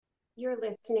You're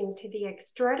listening to the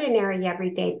Extraordinary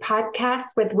Everyday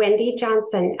Podcast with Wendy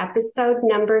Johnson, episode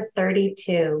number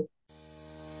 32.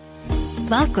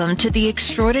 Welcome to the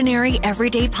Extraordinary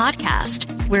Everyday Podcast,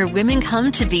 where women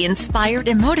come to be inspired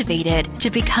and motivated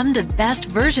to become the best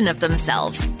version of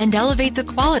themselves and elevate the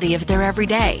quality of their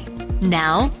everyday.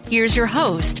 Now, here's your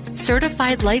host,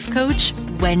 certified life coach,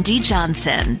 Wendy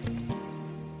Johnson.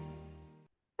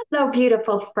 Hello,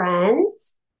 beautiful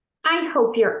friends. I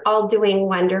hope you're all doing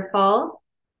wonderful.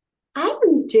 I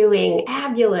am doing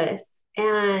fabulous,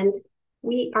 and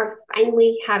we are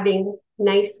finally having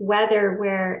nice weather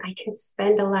where I can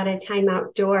spend a lot of time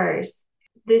outdoors.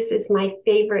 This is my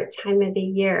favorite time of the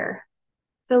year.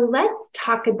 So let's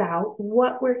talk about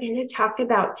what we're going to talk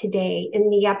about today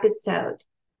in the episode.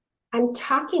 I'm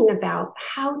talking about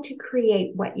how to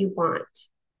create what you want.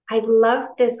 I love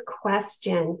this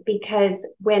question because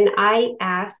when I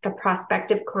ask a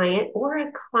prospective client or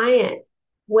a client,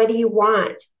 what do you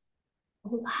want?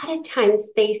 A lot of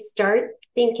times they start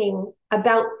thinking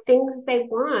about things they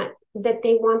want, that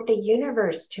they want the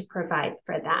universe to provide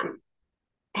for them.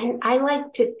 And I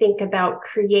like to think about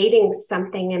creating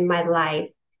something in my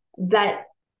life that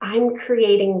I'm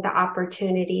creating the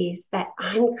opportunities, that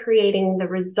I'm creating the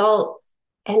results,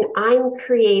 and I'm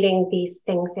creating these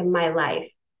things in my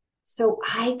life so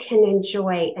I can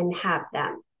enjoy and have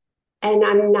them. And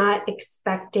I'm not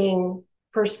expecting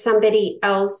for somebody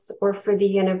else or for the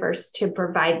universe to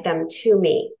provide them to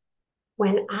me.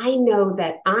 When I know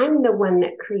that I'm the one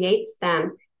that creates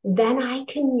them, then I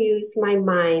can use my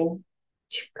mind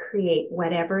to create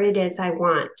whatever it is I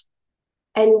want.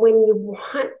 And when you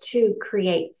want to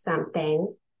create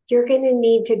something, you're going to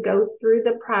need to go through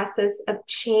the process of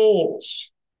change.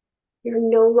 You're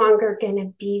no longer going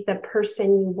to be the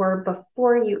person you were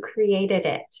before you created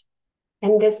it.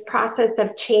 And this process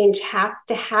of change has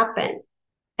to happen.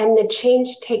 And the change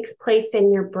takes place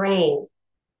in your brain.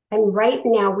 And right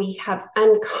now we have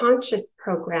unconscious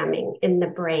programming in the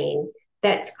brain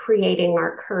that's creating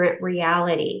our current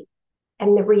reality.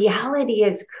 And the reality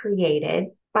is created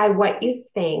by what you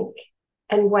think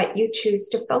and what you choose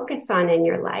to focus on in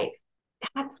your life.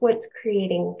 That's what's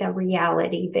creating the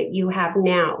reality that you have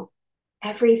now.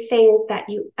 Everything that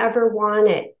you ever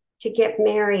wanted, to get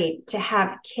married, to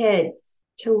have kids,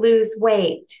 to lose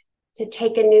weight, to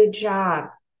take a new job,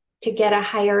 to get a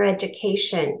higher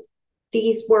education.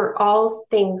 These were all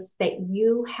things that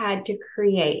you had to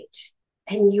create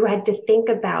and you had to think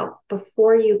about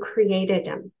before you created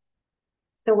them.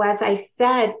 So as I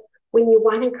said, when you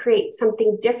want to create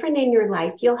something different in your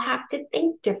life, you'll have to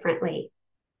think differently.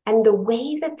 And the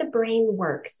way that the brain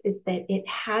works is that it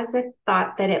has a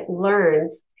thought that it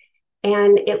learns,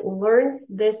 and it learns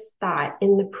this thought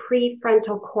in the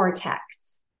prefrontal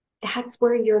cortex. That's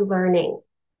where you're learning,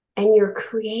 and you're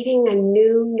creating a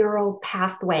new neural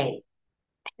pathway,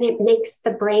 and it makes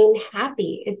the brain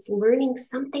happy. It's learning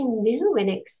something new and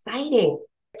exciting.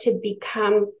 To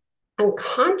become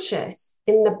unconscious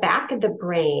in the back of the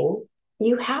brain,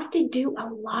 you have to do a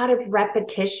lot of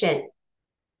repetition.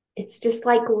 It's just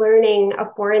like learning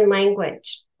a foreign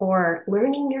language or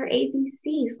learning your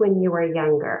ABCs when you were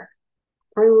younger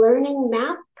or learning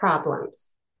math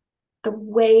problems. The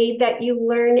way that you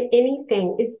learn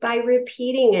anything is by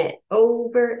repeating it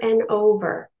over and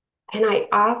over. And I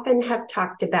often have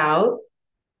talked about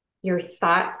your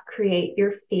thoughts create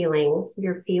your feelings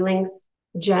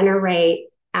generate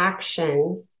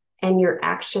actions, and your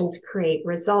actions create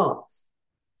results.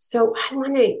 So I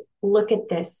want to look at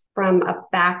this from a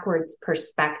backwards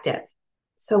perspective.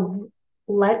 So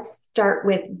let's start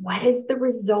with, what is the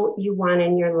result you want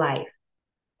in your life?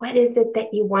 What is it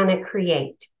that you want to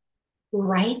create?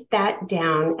 Write that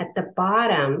down at the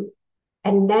bottom.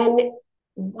 And then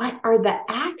what are the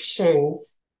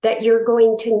actions that you're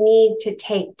going to need to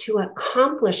take to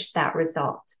accomplish that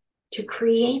result, to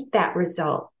create that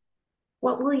result?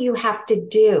 What will you have to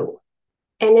do?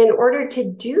 And in order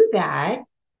to do that,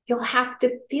 you'll have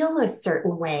to feel a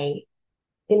certain way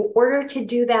in order to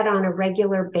do that on a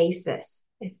regular basis,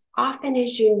 as often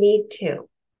as you need to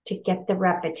get the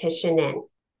repetition in.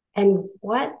 And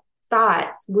what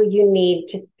thoughts will you need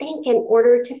to think in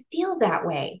order to feel that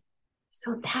way?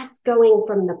 So that's going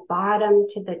from the bottom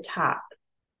to the top.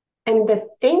 And the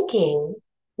thinking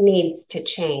needs to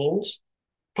change.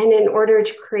 And in order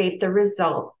to create the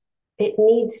result, it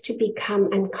needs to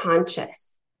become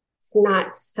unconscious. It's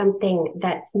not something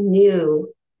that's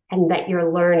new and that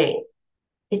you're learning.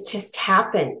 It just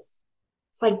happens.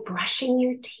 It's like brushing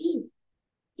your teeth.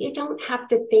 You don't have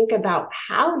to think about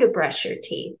how to brush your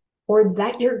teeth or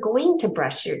that you're going to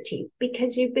brush your teeth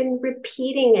because you've been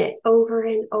repeating it over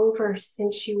and over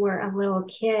since you were a little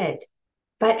kid.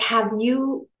 But have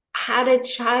you had a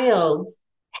child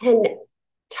and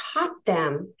taught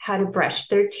them how to brush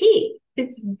their teeth?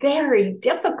 It's very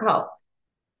difficult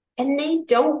and they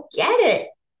don't get it.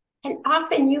 And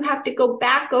often you have to go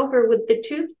back over with the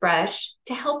toothbrush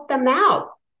to help them out.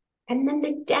 And then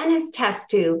the dentist has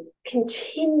to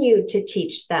continue to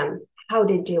teach them how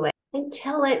to do it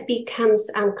until it becomes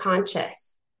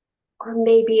unconscious. Or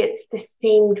maybe it's the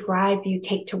same drive you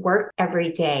take to work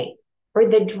every day, or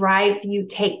the drive you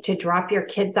take to drop your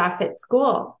kids off at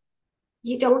school.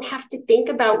 You don't have to think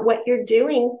about what you're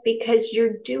doing because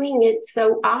you're doing it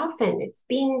so often. It's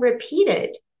being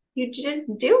repeated. You just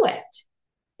do it.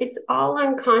 It's all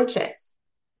unconscious.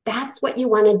 That's what you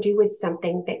want to do with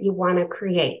something that you want to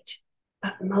create.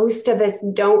 But most of us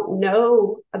don't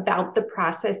know about the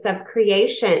process of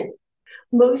creation.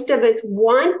 Most of us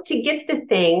want to get the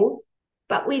thing,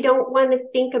 but we don't want to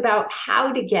think about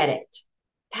how to get it.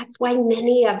 That's why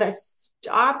many of us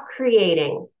stop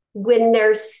creating when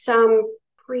there's some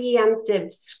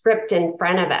preemptive script in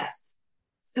front of us.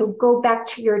 So go back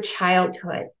to your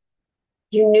childhood.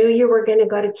 You knew you were going to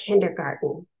go to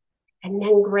kindergarten, and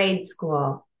then grade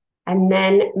school, and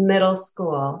then middle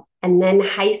school, and then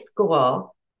high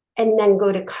school, and then go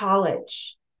to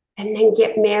college, and then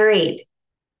get married,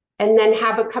 and then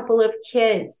have a couple of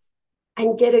kids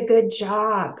and get a good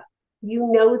job. You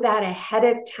know that ahead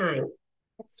of time.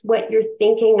 That's what you're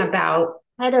thinking about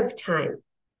ahead of time.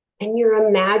 And you're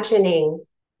imagining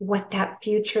what that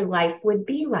future life would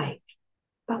be like.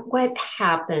 But what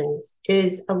happens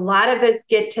is a lot of us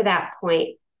get to that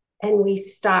point and we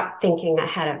stop thinking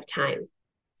ahead of time.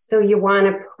 So you want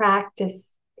to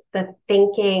practice the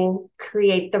thinking,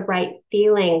 create the right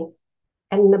feeling,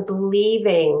 and the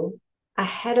believing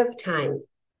ahead of time.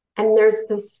 And there's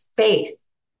this space.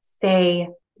 Say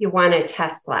you want a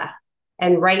Tesla,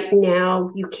 and right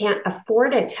now you can't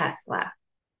afford a Tesla.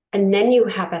 And then you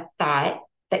have a thought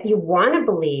that you want to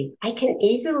believe, I can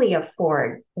easily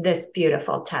afford this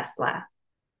beautiful Tesla.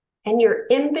 And you're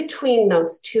in between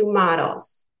those two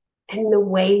models. And the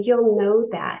way you'll know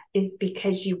that is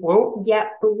because you won't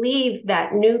yet believe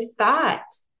that new thought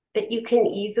that you can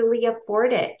easily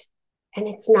afford it. And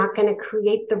it's not going to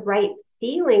create the right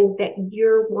feeling that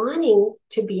you're wanting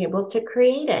to be able to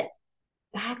create it.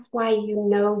 That's why you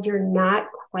know you're not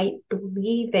quite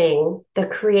believing the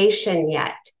creation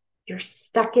yet. You're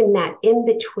stuck in that in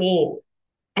between.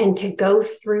 And to go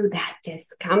through that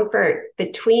discomfort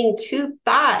between two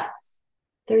thoughts,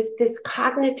 there's this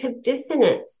cognitive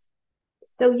dissonance.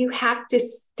 So you have to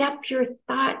step your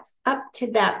thoughts up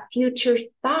to that future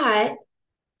thought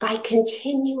by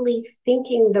continually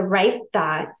thinking the right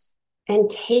thoughts and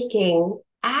taking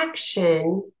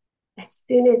action. As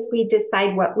soon as we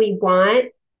decide what we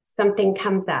want, something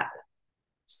comes up.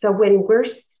 So when we're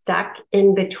stuck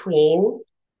in between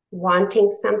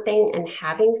wanting something and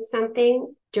having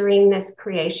something during this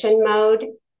creation mode,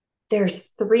 there's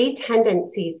three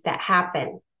tendencies that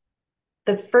happen.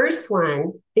 The first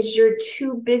one is you're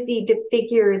too busy to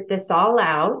figure this all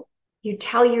out. You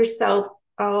tell yourself,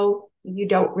 oh, you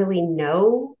don't really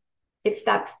know if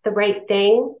that's the right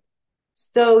thing.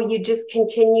 So you just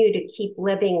continue to keep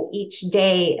living each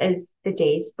day as the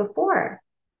days before.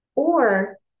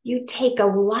 Or you take a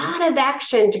lot of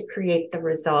action to create the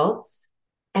results,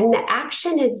 and the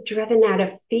action is driven out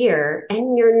of fear,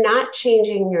 and you're not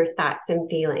changing your thoughts and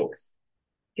feelings.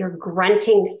 You're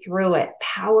grunting through it,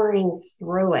 powering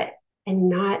through it, and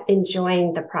not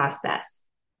enjoying the process.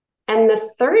 And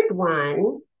the third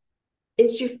one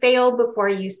is you fail before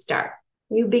you start.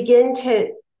 You begin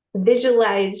to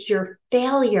visualize your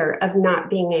failure of not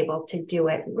being able to do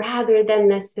it rather than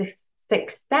the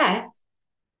success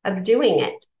of doing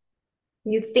it.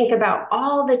 You think about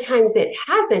all the times it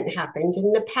hasn't happened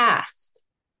in the past.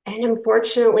 And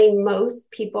unfortunately, most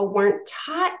people weren't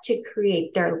taught to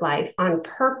create their life on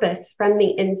purpose from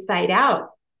the inside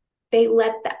out. They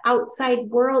let the outside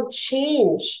world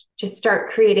change to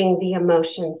start creating the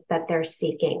emotions that they're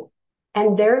seeking.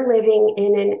 And they're living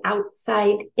in an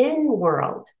outside-in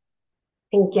world.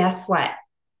 And guess what?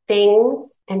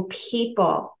 Things and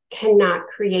people cannot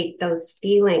create those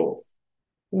feelings.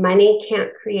 Money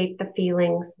can't create the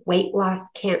feelings. Weight loss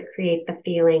can't create the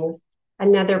feelings.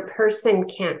 Another person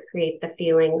can't create the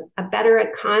feelings. A better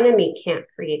economy can't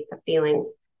create the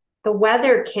feelings. The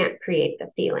weather can't create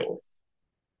the feelings.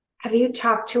 Have you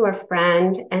talked to a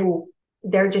friend and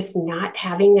they're just not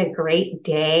having a great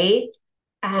day?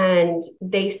 And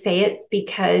they say it's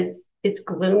because it's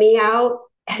gloomy out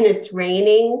and it's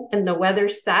raining and the weather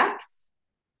sucks.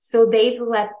 So they've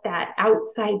let that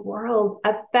outside world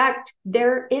affect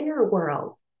their inner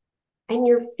world. And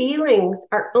your feelings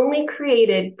are only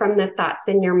created from the thoughts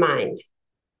in your mind.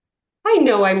 I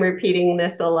know I'm repeating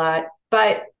this a lot,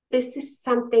 but this is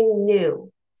something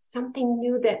new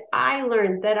that I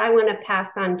learned that I want to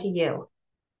pass on to you.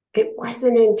 It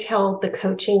wasn't until the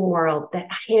coaching world that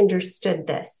I understood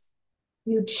this.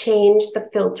 You change the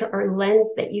filter or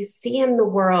lens that you see in the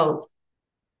world.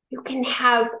 You can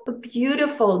have a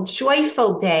beautiful,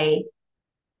 joyful day,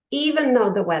 even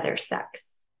though the weather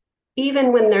sucks,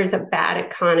 even when there's a bad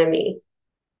economy.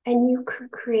 And you can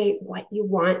create what you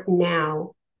want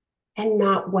now and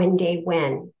not one day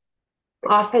when.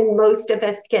 Often, most of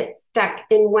us get stuck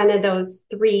in one of those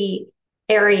three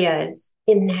areas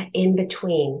in that in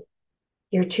between.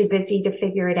 You're too busy to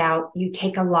figure it out. You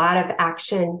take a lot of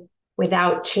action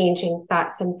without changing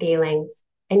thoughts and feelings,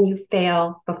 and you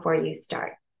fail before you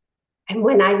start. And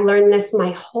when I learned this,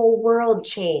 my whole world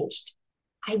changed.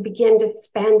 I began to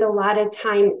spend a lot of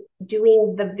time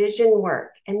doing the vision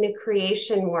work and the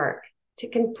creation work to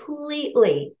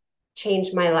completely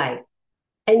change my life.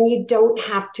 And you don't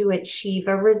have to achieve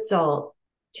a result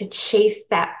to chase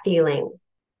that feeling,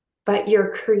 but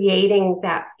you're creating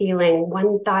that feeling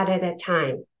one thought at a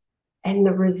time. And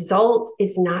the result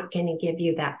is not going to give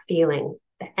you that feeling,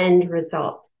 the end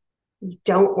result. You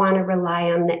don't want to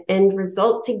rely on the end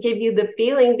result to give you the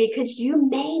feeling because you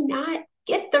may not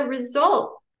get the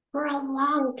result for a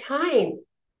long time.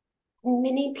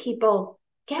 Many people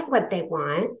get what they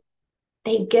want.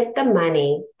 They get the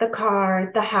money, the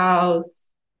car, the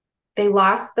house. They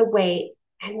lost the weight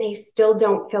and they still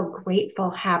don't feel grateful,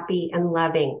 happy, and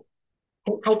loving.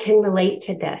 And I can relate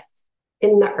to this.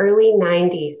 In the early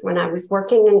 90s, when I was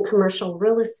working in commercial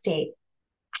real estate,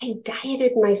 I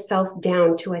dieted myself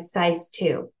down to a size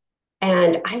 2.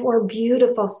 And I wore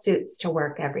beautiful suits to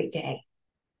work every day.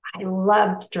 I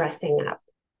loved dressing up.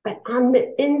 But on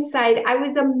the inside, I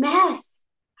was a mess.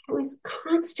 I was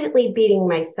constantly beating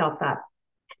myself up.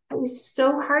 I was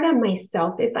so hard on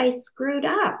myself if I screwed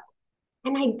up.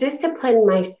 And I disciplined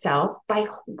myself by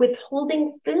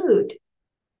withholding food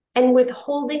and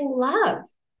withholding love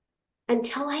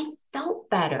until I felt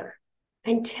better,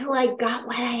 until I got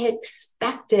what I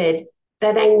expected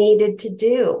that I needed to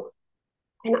do.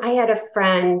 And I had a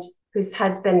friend whose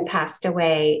husband passed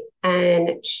away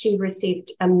and she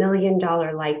received $1 million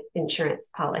life insurance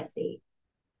policy,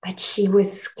 but she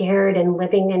was scared and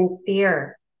living in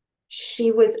fear.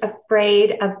 She was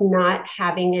afraid of not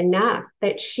having enough,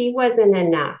 that she wasn't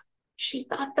enough. She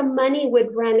thought the money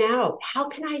would run out. How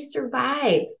can I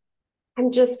survive?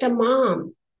 I'm just a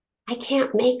mom. I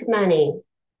can't make money.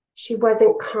 She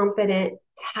wasn't confident,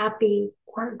 happy,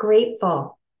 or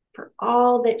grateful for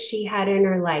all that she had in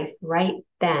her life right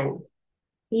then,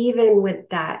 even with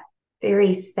that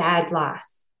very sad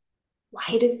loss.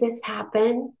 Why does this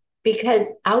happen?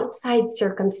 Because outside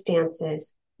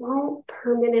circumstances won't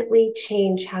permanently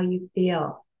change how you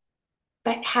feel,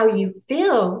 but how you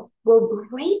feel will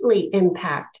greatly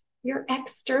impact your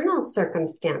external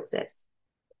circumstances.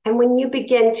 And when you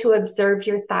begin to observe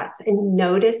your thoughts and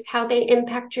notice how they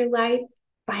impact your life,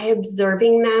 by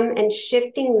observing them and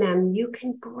shifting them, you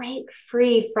can break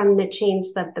free from the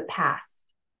chains of the past,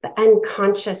 the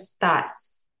unconscious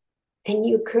thoughts, and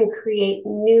you can create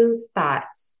new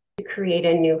thoughts to create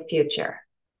a new future.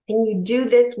 And you do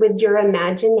this with your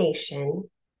imagination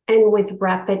and with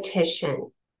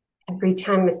repetition. Every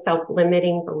time a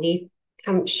self-limiting belief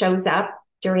shows up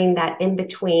during that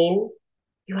in-between,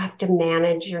 you have to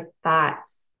manage your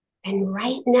thoughts. And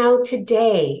right now,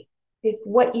 today, if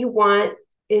what you want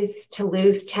is to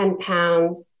lose 10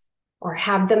 pounds or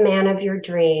have the man of your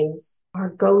dreams or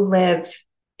go live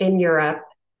in Europe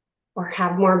or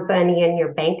have more money in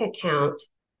your bank account,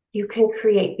 you can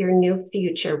create your new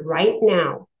future right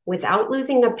now. Without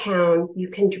losing a pound, you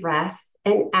can dress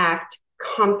and act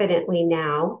confidently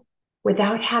now.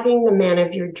 Without having the man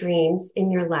of your dreams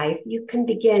in your life, you can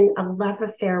begin a love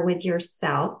affair with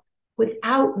yourself.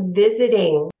 Without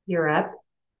visiting Europe,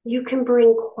 you can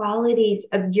bring qualities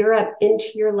of Europe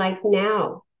into your life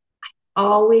now. I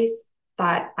always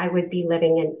thought I would be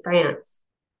living in France,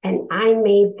 and I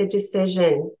made the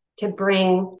decision to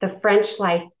bring the French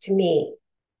life to me.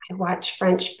 I watch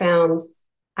French films.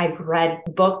 I've read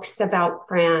books about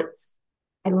France.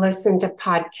 I listened to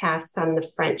podcasts on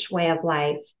the French way of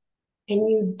life. And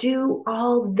you do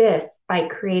all this by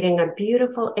creating a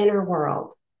beautiful inner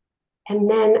world. And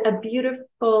then a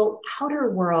beautiful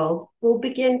outer world will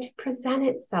begin to present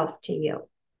itself to you.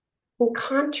 And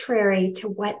contrary to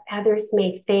what others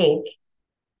may think,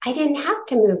 I didn't have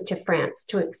to move to France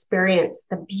to experience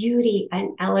the beauty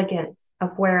and elegance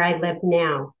of where I live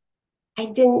now. I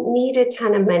didn't need a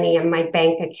ton of money in my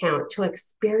bank account to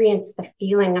experience the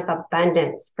feeling of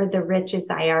abundance for the riches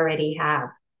I already have.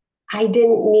 I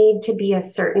didn't need to be a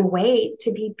certain weight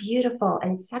to be beautiful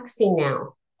and sexy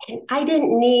now. And I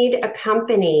didn't need a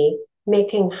company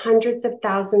making hundreds of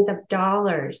thousands of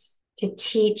dollars to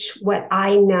teach what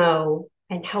I know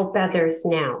and help others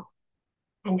now.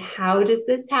 And how does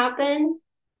this happen?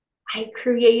 I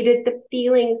created the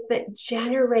feelings that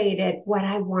generated what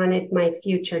I wanted my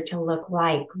future to look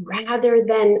like rather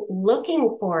than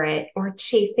looking for it or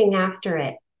chasing after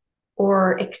it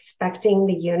or expecting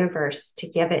the universe to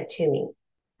give it to me.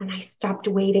 And I stopped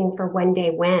waiting for one day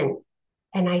when,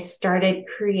 and I started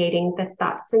creating the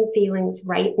thoughts and feelings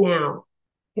right now.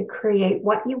 To create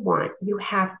what you want, you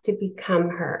have to become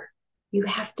her. You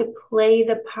have to play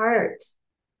the part.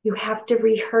 You have to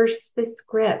rehearse the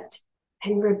script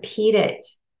and repeat it.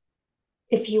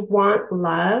 If you want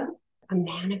love, a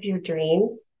man of your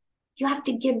dreams, you have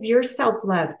to give yourself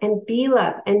love and be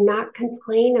love and not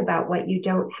complain about what you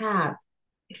don't have.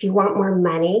 If you want more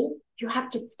money, you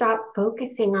have to stop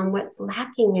focusing on what's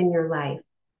lacking in your life.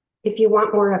 If you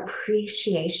want more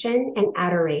appreciation and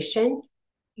adoration,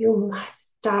 you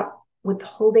must stop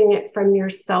withholding it from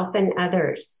yourself and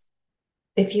others.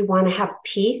 If you want to have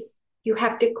peace, you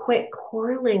have to quit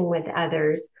quarreling with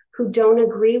others who don't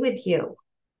agree with you.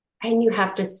 And you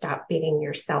have to stop beating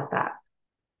yourself up.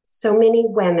 So many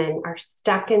women are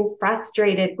stuck and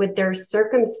frustrated with their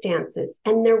circumstances,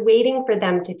 and they're waiting for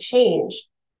them to change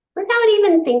without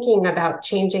even thinking about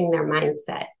changing their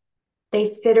mindset. They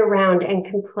sit around and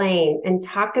complain and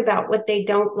talk about what they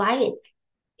don't like.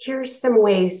 Here's some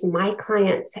ways my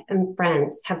clients and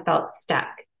friends have felt stuck.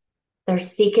 They're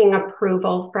seeking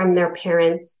approval from their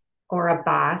parents or a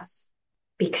boss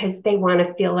because they want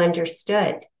to feel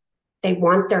understood. They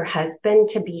want their husband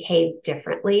to behave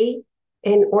differently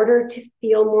in order to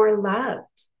feel more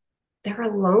loved. They're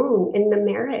alone in the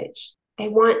marriage. They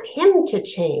want him to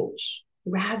change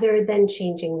rather than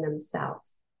changing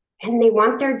themselves. And they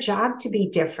want their job to be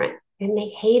different, and they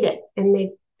hate it and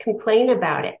they complain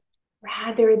about it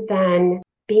rather than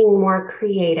being more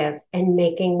creative and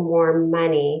making more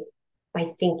money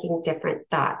by thinking different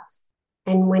thoughts.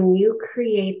 And when you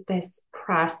create this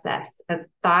process of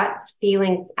thoughts,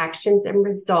 feelings, actions, and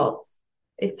results,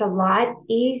 it's a lot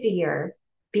easier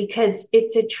because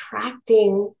it's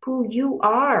attracting who you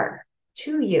are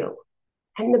to you.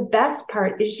 And the best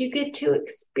part is you get to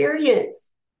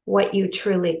experience what you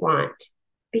truly want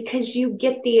because you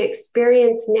get the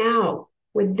experience now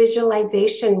with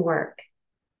visualization work.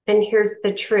 And here's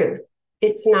the truth.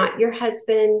 It's not your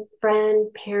husband,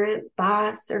 friend, parent,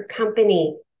 boss, or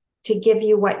company to give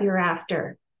you what you're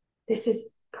after. This is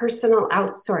personal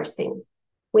outsourcing.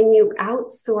 When you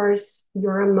outsource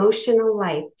your emotional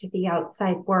life to the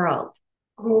outside world,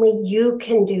 only you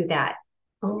can do that.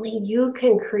 Only you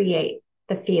can create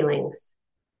the feelings.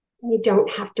 You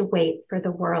don't have to wait for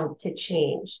the world to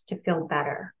change to feel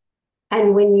better.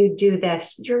 And when you do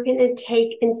this, you're going to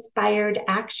take inspired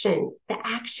action. The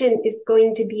action is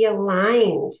going to be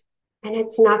aligned and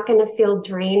it's not going to feel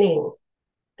draining.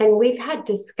 And we've had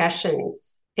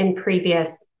discussions in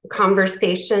previous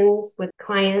conversations with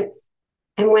clients.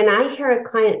 And when I hear a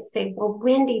client say, well,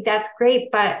 Wendy, that's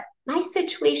great, but my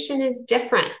situation is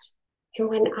different. And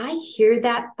when I hear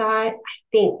that thought, I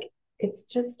think it's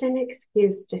just an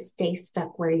excuse to stay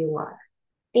stuck where you are.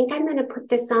 I think I'm going to put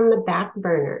this on the back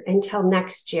burner until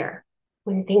next year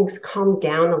when things calm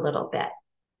down a little bit.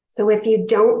 So if you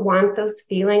don't want those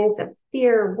feelings of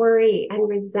fear, worry, and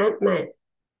resentment,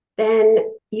 then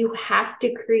you have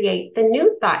to create the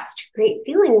new thoughts to create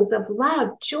feelings of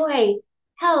love, joy,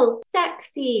 health,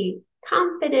 sexy,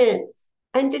 confidence,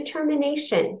 and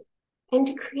determination. And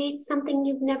to create something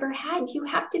you've never had, you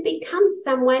have to become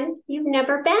someone you've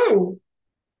never been.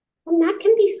 And that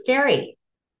can be scary,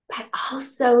 but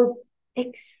also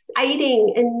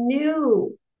exciting and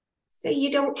new. So you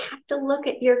don't have to look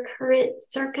at your current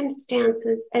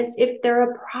circumstances as if they're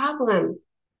a problem,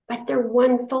 but they're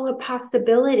one full of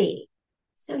possibility.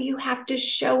 So you have to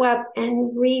show up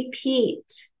and repeat,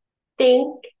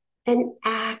 think and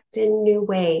act in new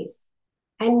ways.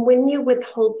 And when you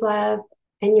withhold love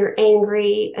and you're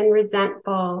angry and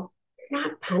resentful, you're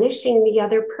not punishing the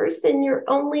other person. You're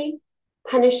only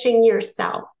punishing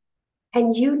yourself.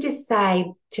 And you decide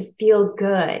to feel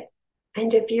good.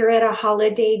 And if you're at a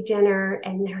holiday dinner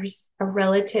and there's a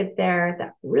relative there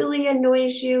that really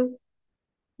annoys you,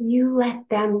 you let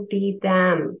them be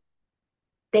them.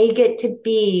 They get to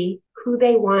be who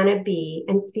they want to be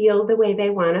and feel the way they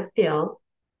want to feel.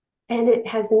 And it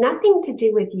has nothing to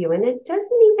do with you, and it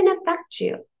doesn't even affect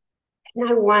you. And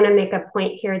I want to make a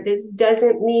point here. This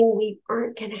doesn't mean we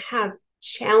aren't going to have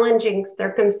challenging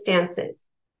circumstances.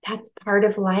 That's part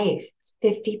of life. It's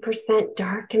 50%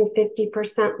 dark and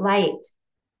 50% light.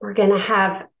 We're going to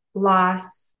have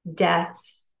loss,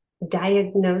 deaths,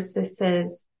 diagnoses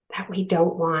that we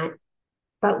don't want,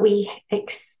 but we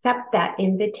accept that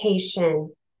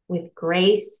invitation with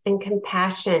grace and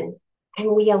compassion,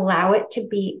 and we allow it to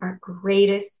be our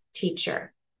greatest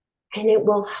teacher, and it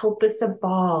will help us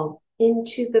evolve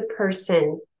into the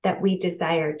person that we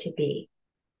desire to be.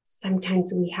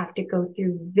 Sometimes we have to go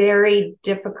through very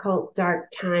difficult,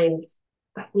 dark times,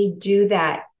 but we do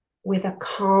that with a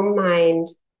calm mind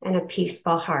and a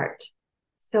peaceful heart.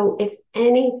 So if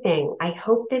anything, I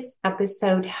hope this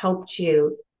episode helped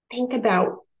you think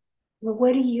about, well,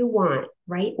 what do you want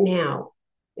right now?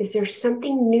 Is there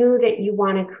something new that you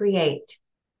want to create?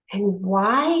 And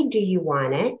why do you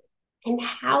want it? And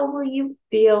how will you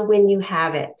feel when you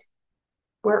have it?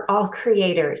 We're all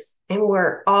creators, and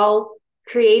we're all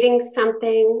creating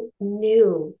something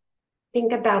new.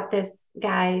 Think about this,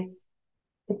 guys.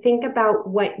 Think about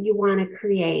what you want to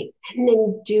create, and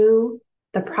then do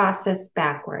the process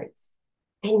backwards.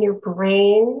 And your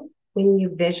brain, when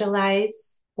you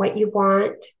visualize what you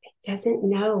want, it doesn't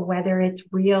know whether it's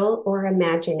real or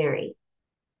imaginary.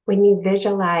 When you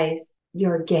visualize,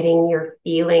 you're getting your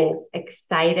feelings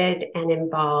excited and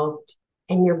involved,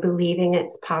 and you're believing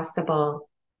it's possible.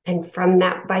 And from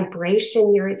that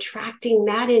vibration, you're attracting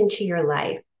that into your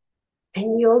life.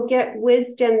 And you'll get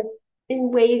wisdom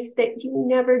in ways that you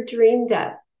never dreamed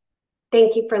of.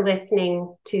 Thank you for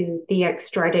listening to the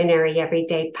Extraordinary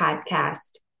Everyday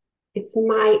Podcast. It's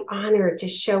my honor to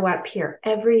show up here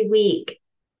every week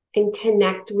and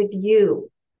connect with you,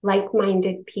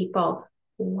 like-minded people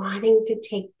wanting to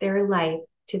take their life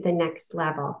to the next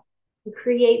level and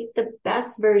create the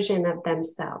best version of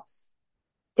themselves.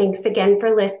 Thanks again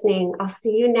for listening. I'll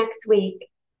see you next week.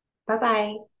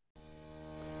 Bye-bye.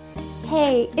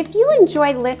 Hey, if you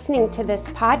enjoy listening to this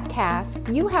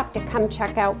podcast, you have to come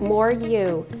check out More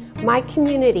You, my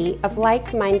community of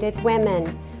like-minded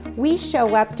women. We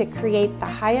show up to create the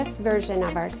highest version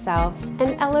of ourselves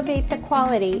and elevate the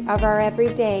quality of our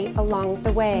everyday along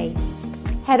the way.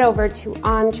 Head over to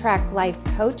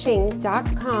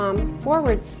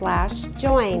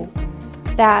ontraclifecoaching.com/join.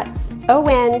 That's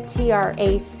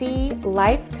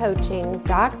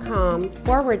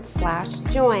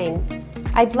ontraclifecoaching.com/join.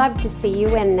 I'd love to see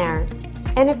you in there.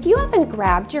 And if you haven't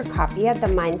grabbed your copy of the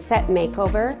Mindset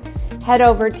Makeover, head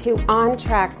over to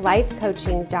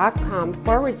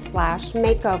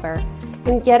ontraclifecoaching.com/makeover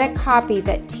and get a copy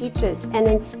that teaches and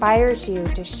inspires you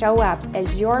to show up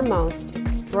as your most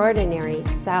extraordinary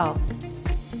self.